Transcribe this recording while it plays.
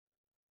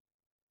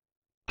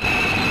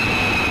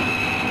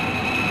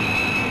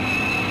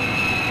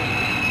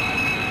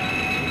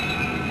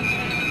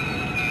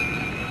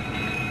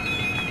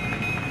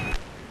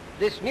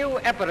This new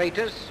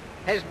apparatus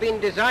has been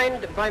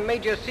designed by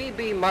Major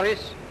C.B.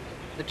 Morris,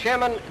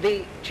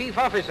 the Chief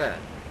Officer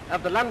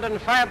of the London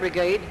Fire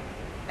Brigade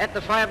at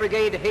the Fire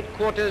Brigade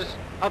Headquarters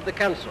of the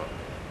Council.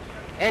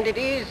 And it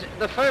is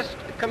the first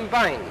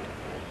combined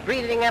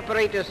breathing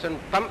apparatus and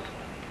pump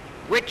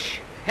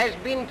which has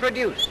been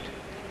produced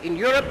in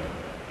Europe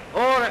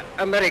or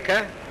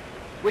America,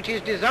 which is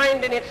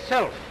designed in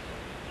itself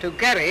to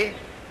carry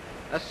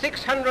a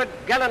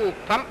 600-gallon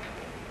pump,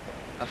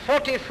 a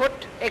 40-foot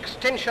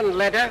extension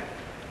ladder,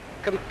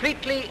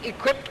 completely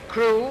equipped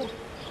crew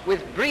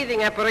with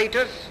breathing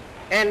apparatus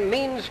and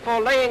means for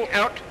laying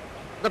out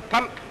the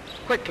pump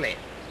quickly.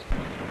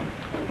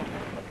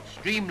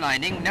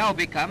 Streamlining now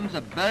becomes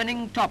a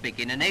burning topic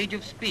in an age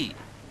of speed.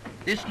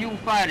 This new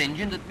fire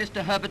engine that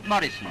Mr. Herbert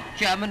Morrison,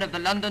 chairman of the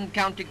London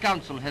County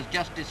Council, has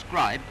just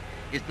described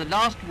is the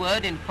last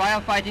word in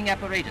firefighting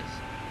apparatus.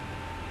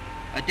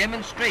 A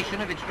demonstration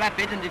of its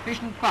rapid and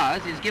efficient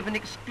powers is given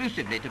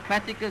exclusively to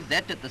Patrick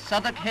Gazette at the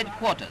Southwark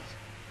Headquarters.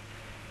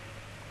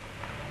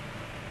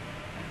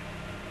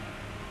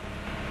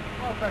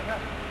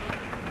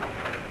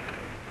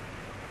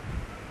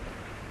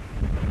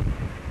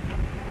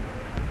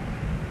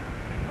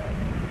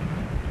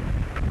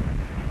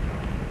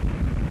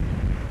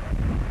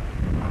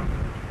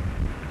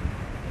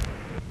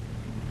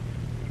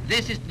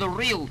 This is the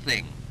real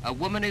thing. A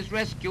woman is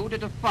rescued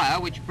at a fire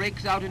which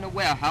breaks out in a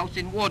warehouse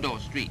in Wardour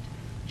Street.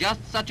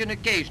 Just such an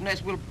occasion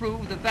as will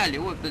prove the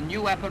value of the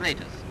new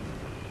apparatus.